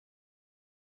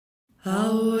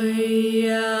What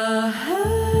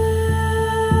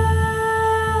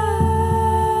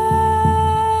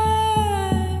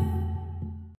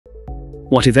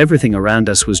if everything around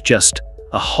us was just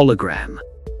a hologram?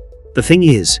 The thing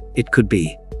is, it could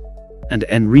be. And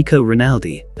Enrico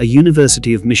Rinaldi, a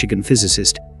University of Michigan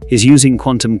physicist, is using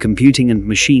quantum computing and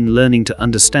machine learning to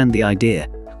understand the idea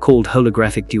called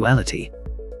holographic duality.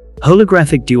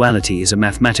 Holographic duality is a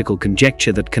mathematical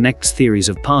conjecture that connects theories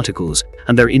of particles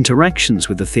and their interactions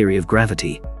with the theory of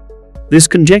gravity. This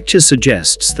conjecture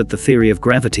suggests that the theory of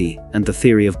gravity and the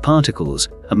theory of particles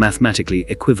are mathematically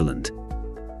equivalent.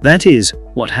 That is,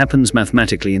 what happens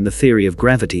mathematically in the theory of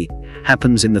gravity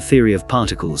happens in the theory of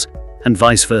particles, and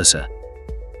vice versa.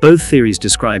 Both theories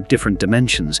describe different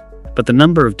dimensions, but the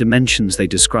number of dimensions they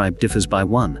describe differs by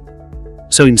one.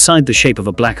 So inside the shape of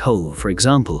a black hole, for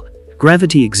example,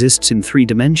 gravity exists in 3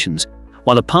 dimensions,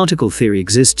 while a particle theory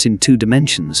exists in 2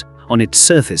 dimensions, on its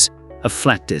surface, a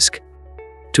flat disk.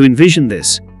 To envision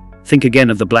this, think again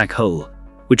of the black hole,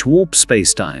 which warps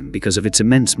spacetime because of its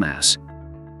immense mass.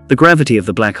 The gravity of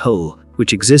the black hole,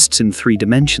 which exists in 3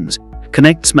 dimensions,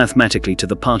 connects mathematically to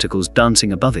the particles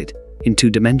dancing above it, in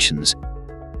 2 dimensions.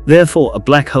 Therefore, a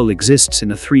black hole exists in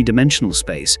a 3-dimensional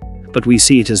space, but we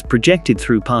see it as projected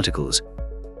through particles.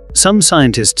 Some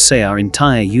scientists say our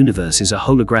entire universe is a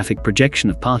holographic projection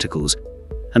of particles,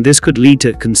 and this could lead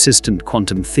to consistent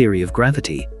quantum theory of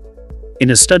gravity.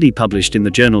 In a study published in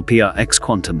the journal PRX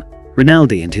Quantum,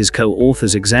 Rinaldi and his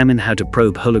co-authors examine how to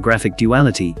probe holographic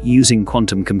duality using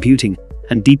quantum computing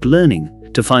and deep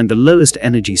learning to find the lowest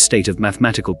energy state of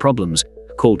mathematical problems,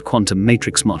 called quantum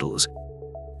matrix models.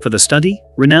 For the study,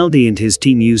 Rinaldi and his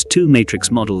team used 2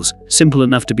 matrix models, simple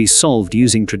enough to be solved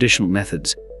using traditional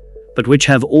methods, but which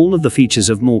have all of the features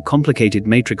of more complicated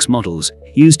matrix models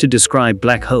used to describe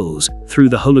black holes through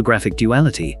the holographic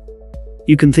duality.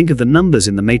 You can think of the numbers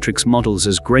in the matrix models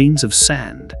as grains of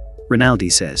sand, Rinaldi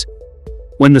says.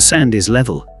 When the sand is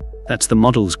level, that's the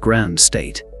model's ground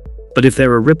state. But if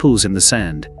there are ripples in the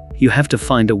sand, you have to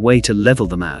find a way to level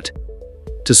them out.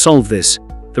 To solve this,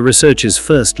 the researchers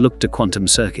first looked to quantum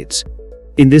circuits.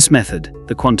 In this method,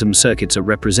 the quantum circuits are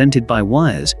represented by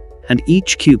wires, and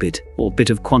each qubit, or bit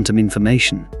of quantum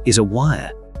information, is a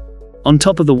wire. On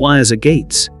top of the wires are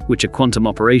gates, which are quantum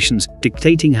operations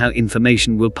dictating how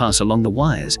information will pass along the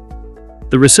wires.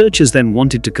 The researchers then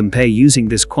wanted to compare using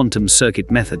this quantum circuit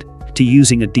method to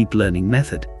using a deep learning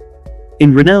method.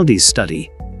 In Rinaldi's study,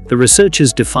 the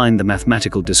researchers defined the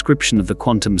mathematical description of the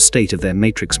quantum state of their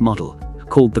matrix model,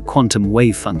 called the quantum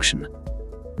wave function.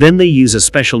 Then they use a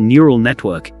special neural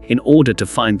network in order to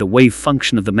find the wave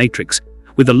function of the matrix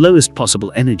with the lowest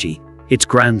possible energy, its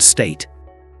ground state.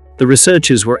 The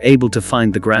researchers were able to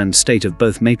find the ground state of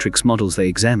both matrix models they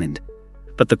examined,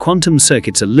 but the quantum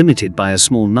circuits are limited by a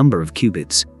small number of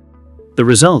qubits. The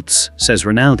results, says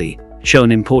Rinaldi, show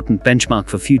an important benchmark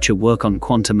for future work on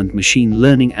quantum and machine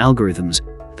learning algorithms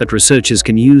that researchers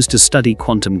can use to study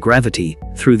quantum gravity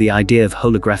through the idea of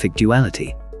holographic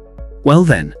duality. Well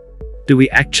then, do we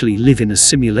actually live in a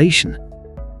simulation?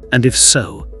 And if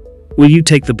so, will you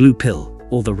take the blue pill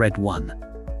or the red one?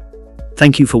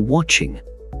 Thank you for watching.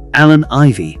 Alan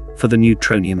Ivy for the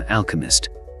Neutronium Alchemist.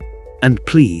 And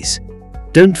please,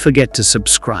 don't forget to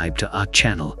subscribe to our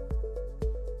channel.